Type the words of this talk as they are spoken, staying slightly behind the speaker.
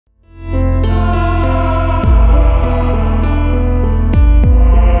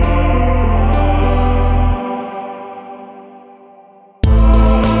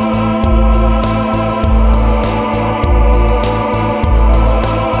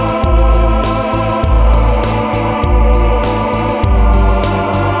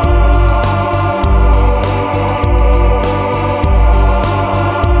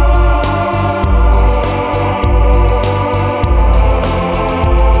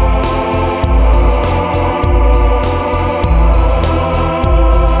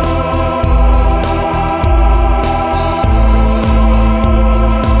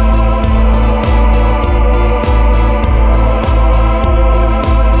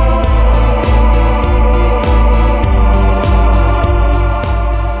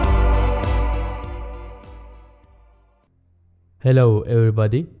Hello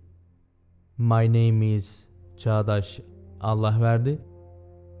everybody, my name is Çağdaş Allahverdi.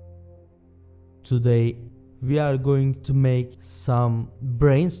 Today we are going to make some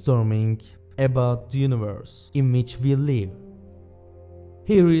brainstorming about the universe in which we live.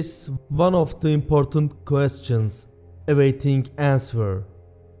 Here is one of the important questions awaiting answer.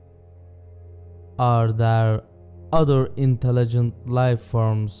 Are there other intelligent life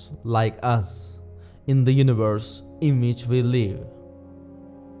forms like us in the universe in which we live?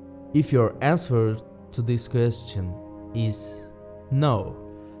 If your answer to this question is no,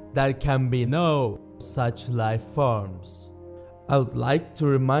 there can be no such life forms, I would like to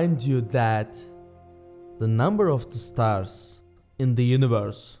remind you that the number of the stars in the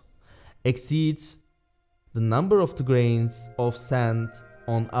universe exceeds the number of the grains of sand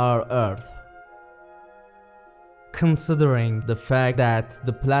on our Earth. Considering the fact that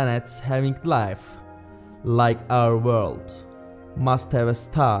the planets having life, like our world, must have a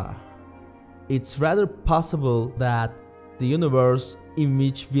star, it's rather possible that the universe in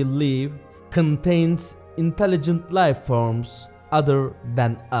which we live contains intelligent life forms other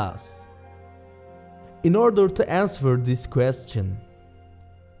than us. In order to answer this question,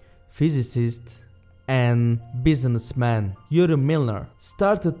 physicist and businessman Yuri Milner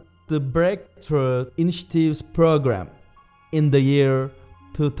started the Breakthrough Initiatives program in the year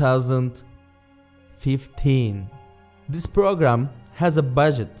 2015. This program has a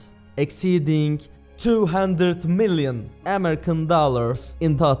budget exceeding $200 million American dollars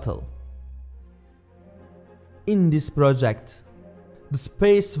in total. In this project, the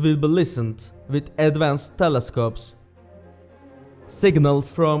space will be listened with advanced telescopes.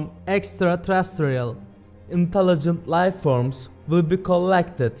 Signals from extraterrestrial intelligent life forms will be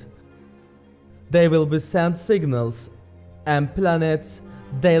collected. They will be sent signals, and planets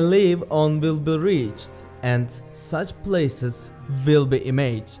they live on will be reached, and such places will be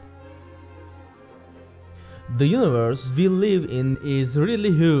imaged. The universe we live in is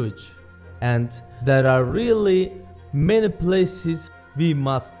really huge, and there are really many places we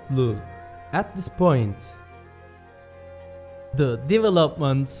must look. At this point, the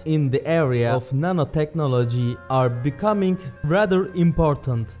developments in the area of nanotechnology are becoming rather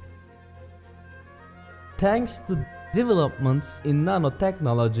important. Thanks to developments in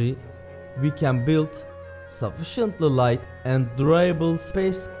nanotechnology, we can build sufficiently light and durable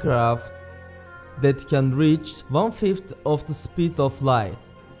spacecraft that can reach 1/5 of the speed of light.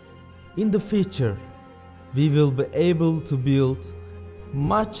 In the future, we will be able to build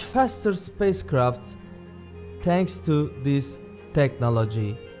much faster spacecraft thanks to this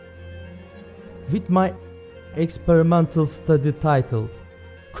technology. With my experimental study titled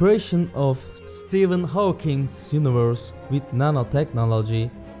Creation of Stephen Hawking's Universe with Nanotechnology,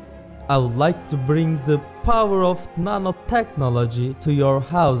 I would like to bring the power of nanotechnology to your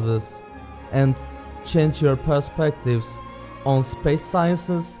houses and change your perspectives on space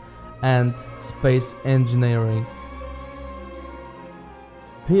sciences and space engineering.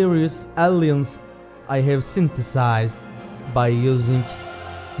 Here is aliens I have synthesized by using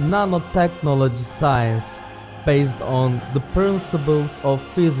nanotechnology science based on the principles of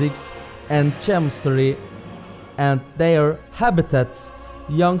physics and chemistry and their habitats.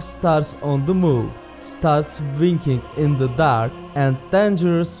 Young stars on the moon, stars winking in the dark, and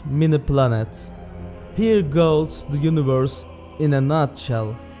dangerous mini-planets. Here goes the universe in a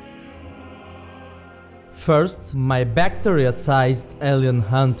nutshell. First, my bacteria-sized alien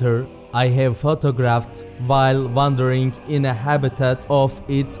hunter I have photographed while wandering in a habitat of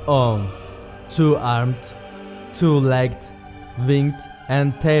its own. Two-armed, two-legged, winged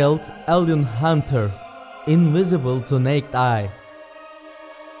and tailed alien hunter, invisible to naked eye.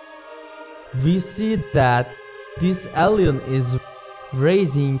 We see that this alien is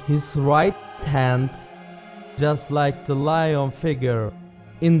raising his right hand just like the lion figure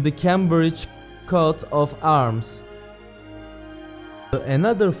in the Cambridge coat of arms.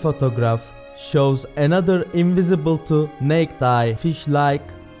 Another photograph shows another invisible to naked eye fish-like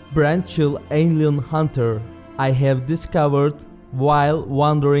branchial alien hunter I have discovered while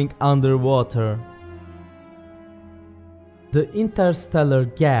wandering underwater. The interstellar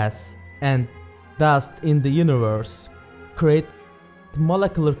gas and dust in the universe create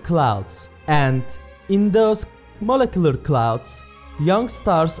molecular clouds, and in those molecular clouds, young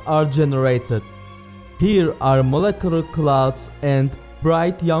stars are generated. Here are molecular clouds and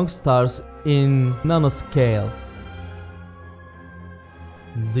bright young stars in nanoscale.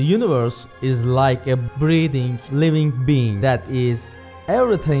 The universe is like a breathing, living being. That is,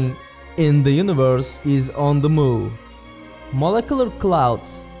 everything in the universe is on the move. Molecular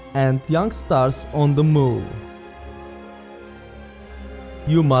clouds and young stars on the move.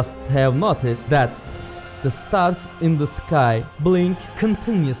 You must have noticed that the stars in the sky blink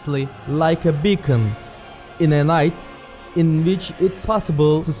continuously like a beacon in a night in which it's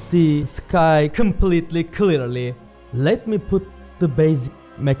possible to see the sky completely clearly. Let me put the basic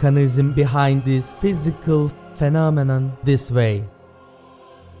mechanism behind this physical phenomenon this way.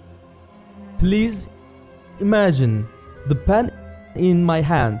 Please imagine the pen in my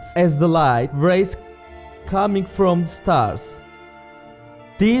hand as the light rays coming from the stars.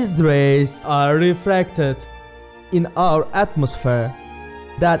 These rays are refracted in our atmosphere.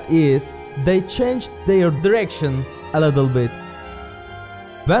 That is, they change their direction a little bit.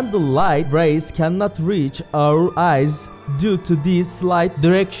 When the light rays cannot reach our eyes due to these slight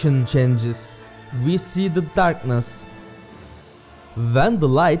direction changes, we see the darkness. When the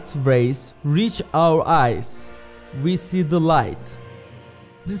light rays reach our eyes, we see the light.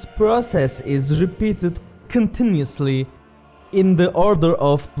 This process is repeated continuously in the order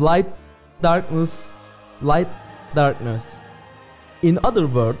of light, darkness, light, darkness. In other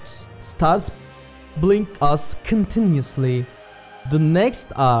words, stars blink us continuously. The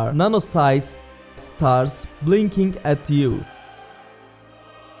next are nano-sized stars blinking at you.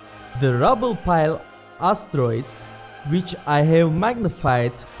 The rubble pile asteroids, which I have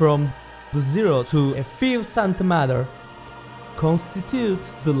magnified from the 0 to a few centimeters, constitute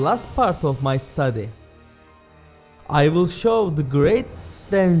the last part of my study. I will show the great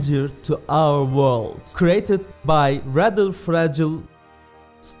danger to our world created by rather fragile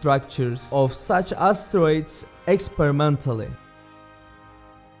structures of such asteroids experimentally.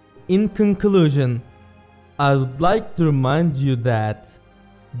 In conclusion, I would like to remind you that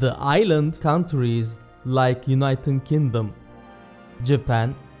the island countries like United Kingdom,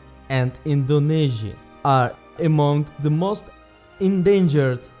 Japan, and Indonesia are among the most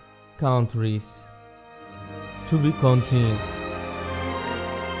endangered countries. To be continued.